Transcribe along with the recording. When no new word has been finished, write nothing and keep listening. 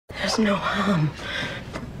There's no hum.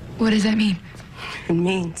 What does that mean? It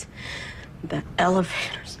means the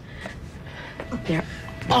elevators, they're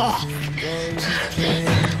off.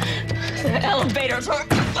 The elevators are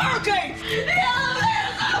working! The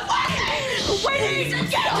elevators are working! We need to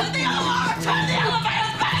get to the alarm! Turn the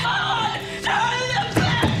elevators back on! Turn them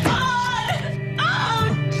back on!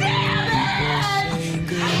 Oh, damn it!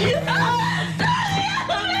 Turn the elevators back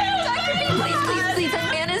on! Please, that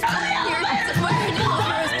man is here. Someone turn him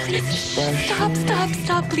over us, please.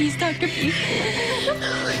 Stop, please, Dr. B.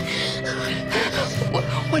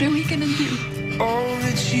 What are we gonna do? All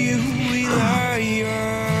that you rely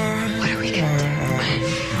on. What are we gonna do?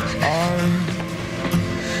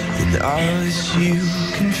 And all that you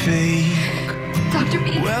can fake. Dr.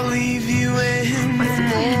 B. We'll leave you in What's the the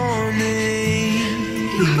plan? morning.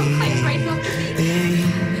 You have a plan, right, Dr. B?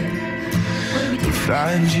 What do we do?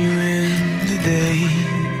 Find you in the day.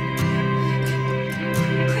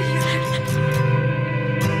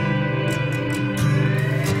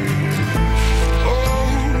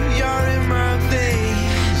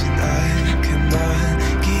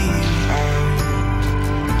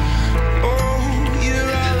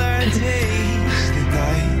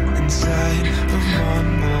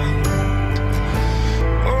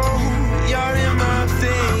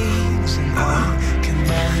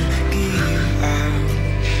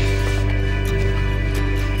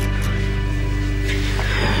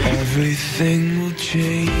 Everything will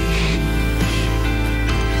change.